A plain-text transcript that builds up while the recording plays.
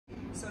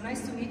So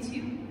nice to meet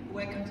you.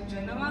 Welcome to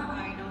Genoa.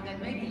 I know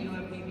that maybe you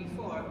have been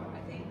before, I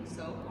think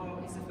so, or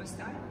it's the first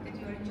time that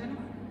you are in Genoa?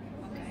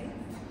 Okay.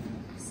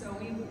 So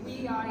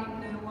we are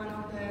in one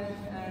of the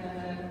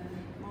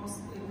most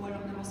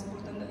important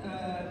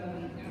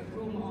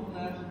room of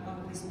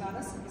this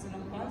palace. It's an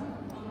old palace.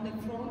 On the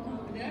front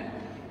over there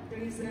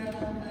is a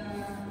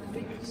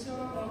picture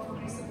of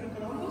Christopher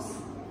Columbus.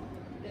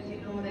 That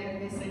you know that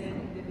they say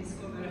that they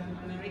discovered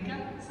America.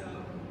 So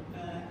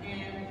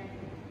and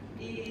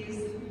he is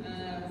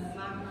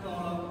Marco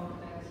Polo.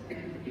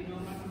 You know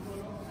Marco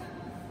Polo?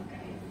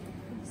 Okay.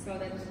 So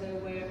that there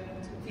were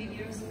two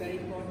figures very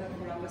important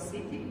for our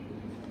city.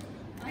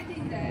 I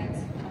think that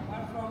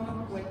apart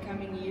from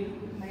welcoming you,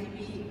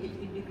 maybe it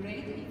would be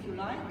great if you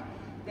like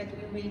that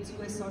we will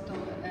do a sort of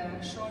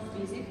short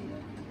visit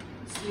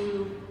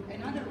to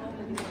another room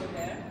that is over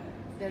there.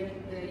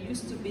 There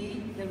used to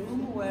be the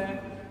room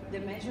where the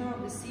mayor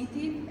of the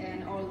city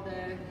and all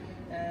the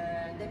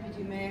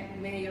deputy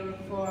mayor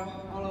for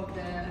all of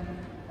the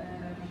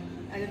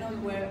I don't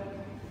know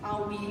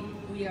how we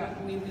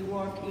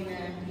work in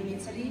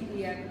Italy.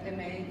 We have a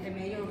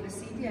mayor of the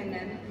city and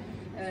then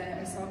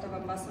a sort of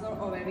ambassador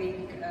of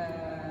every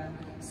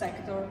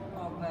sector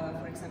of,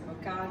 for example,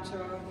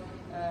 culture,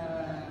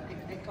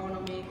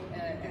 economy,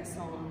 and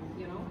so on.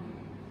 You know.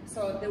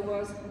 So there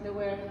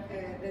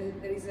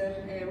is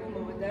a room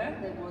over there.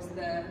 That was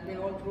the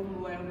old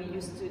room where we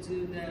used to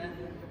do the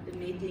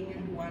meeting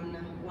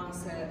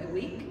once a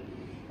week.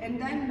 And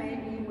then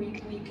maybe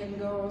we can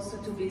go also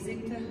to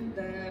visit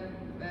the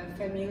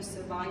famous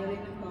violin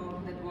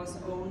that was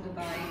owned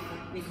by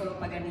Niccolo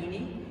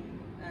Paganini.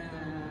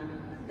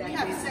 We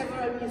have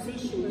several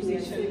musicians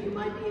here, so you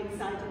might be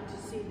excited to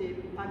see the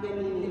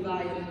Paganini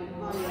violin.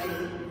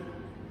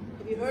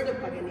 Have you heard of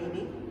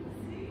Paganini?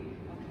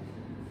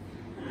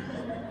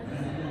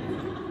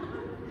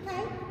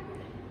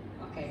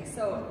 Okay,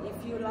 so if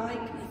you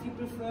like, if you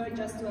prefer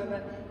just to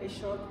have a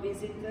short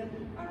visit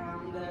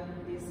around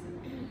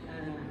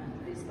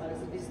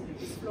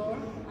this floor,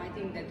 I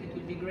think that it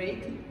will be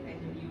great,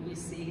 and you will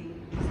see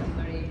some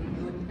very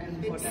good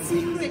and important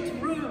secret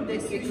room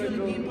that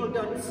usually people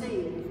don't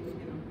see.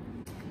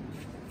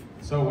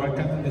 So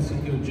welcome to the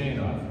city of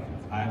Genoa.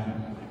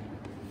 I'm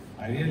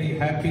really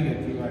happy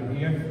that you are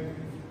here.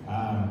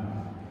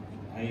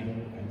 I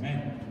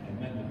met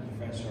the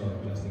professor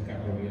just a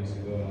couple of years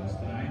ago last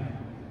time,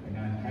 and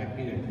I'm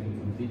happy that we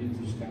continue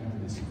to come to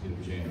the city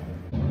of Genoa.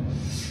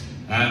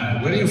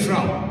 Where are you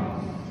from?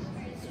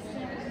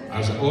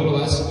 As all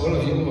of us, all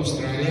of you,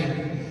 Australia?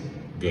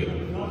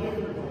 Good. Not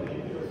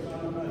everybody. There's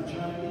some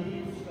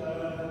Chinese.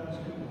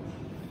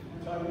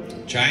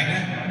 China?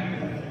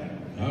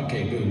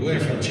 Okay, good. Where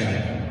from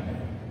China?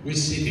 Which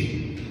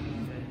city?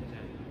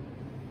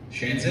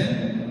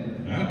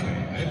 Shenzhen?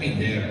 Okay, I've been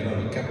there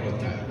probably a couple of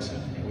times.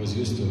 I was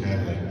used to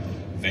have a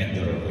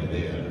vendor over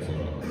there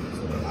for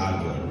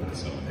hardware,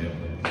 so they're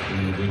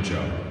doing a good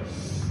job.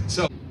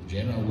 So,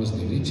 Genoa was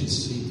the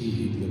richest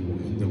city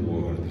in the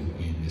world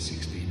in the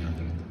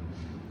 1600s.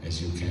 As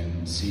you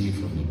can see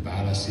from the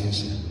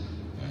palaces,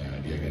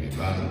 the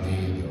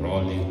Garibaldi, the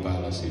Rolli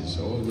palaces,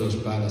 all those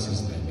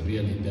palaces that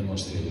really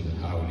demonstrated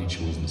how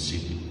rich was the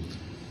city.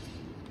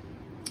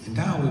 And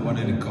now we want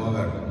to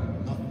recover,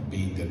 not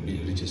being the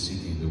richest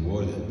city in the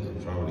world,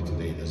 and probably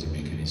today doesn't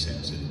make any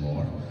sense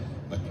anymore,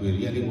 but we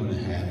really want to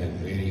have a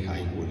very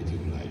high quality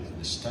of life.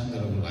 The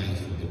standard of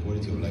life, the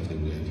quality of life that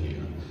we have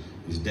here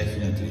is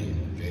definitely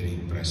very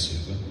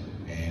impressive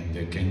and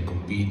can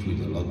compete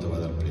with a lot of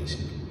other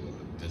places.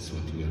 That's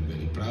what we are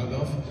very proud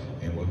of,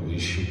 and what we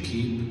should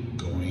keep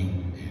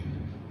going and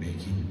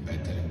making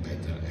better and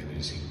better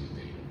every single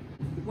day.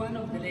 One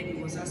of the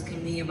ladies was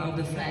asking me about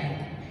the flag.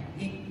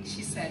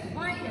 She said,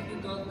 "Why have you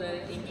got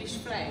the English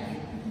flag?"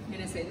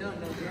 And I said, "No,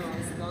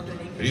 it's not an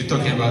English flag." Are you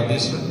talking about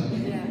this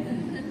one? Yeah.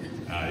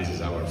 This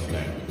is our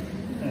flag.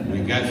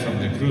 We got from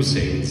the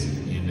Crusades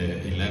in the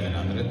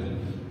 1100,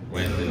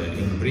 when the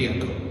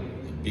Imbriaco,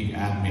 the big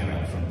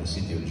admiral from the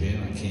city of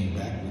Genoa, came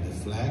back with a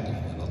flag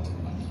and a lot of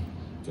money.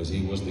 Because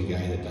he was the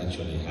guy that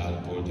actually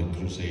helped all the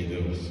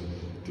Crusaders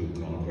to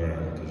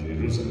conquer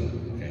Jerusalem.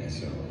 Okay,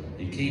 so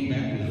he came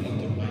back with a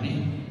lot of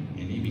money,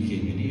 and he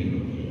became a hero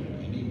here,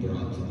 and he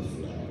brought the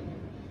flag.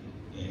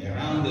 And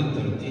around the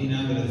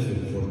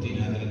 1300,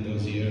 1400,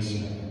 those years,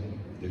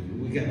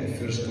 we got the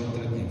first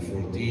contract in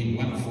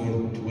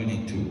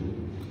 1422,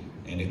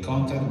 and a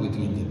contract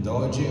between the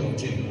Doge of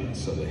Genoa,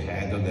 so the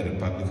head of the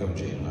Republic of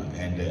Genoa,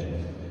 and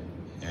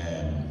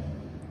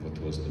what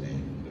was the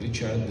name?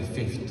 Richard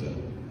V.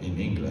 in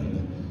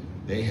England.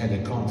 They had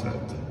a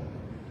contract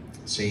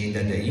saying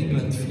that the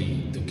England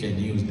fleet can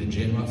use the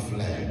Genoa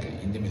flag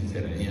in the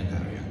Mediterranean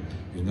area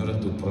in order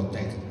to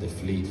protect the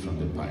fleet from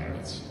the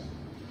pirates.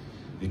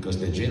 Because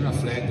the Genoa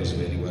flag was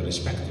very well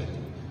respected.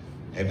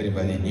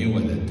 Everybody knew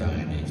at that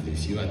time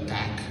if you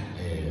attack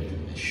a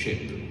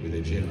ship with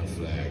a Genoa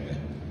flag,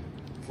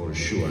 for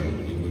sure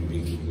it would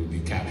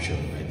be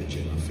captured by the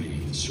Genoa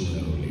fleet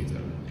sooner or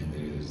later, and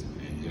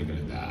you're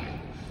going to die.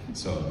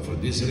 So for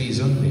this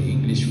reason, the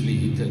English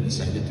fleet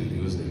decided to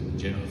use the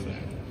Genoa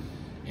flag.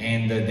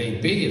 And they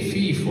pay a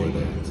fee for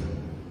that.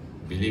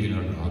 Believe it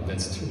or not,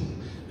 that's true.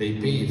 They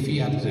pay a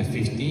fee up to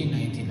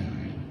 $15.99.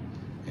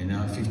 And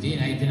now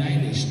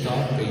 $15.99 they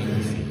stop paying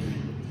the fee.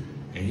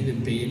 And you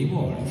don't pay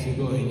anymore. If you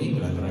go in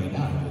England right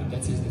now, that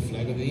is the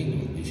flag of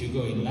England. If you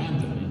go in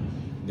London,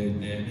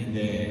 in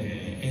the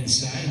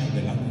ensign of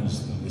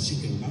the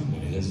city of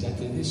London is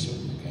exactly this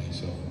one. Okay,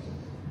 so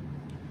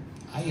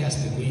I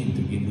asked the Queen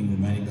to give me the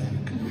money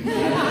back.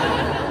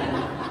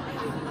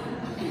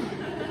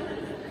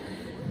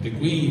 The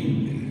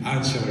Queen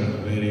answered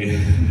very,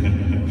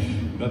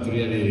 not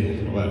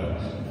really, well,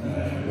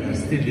 we're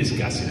still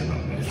discussing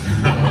about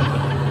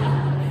that.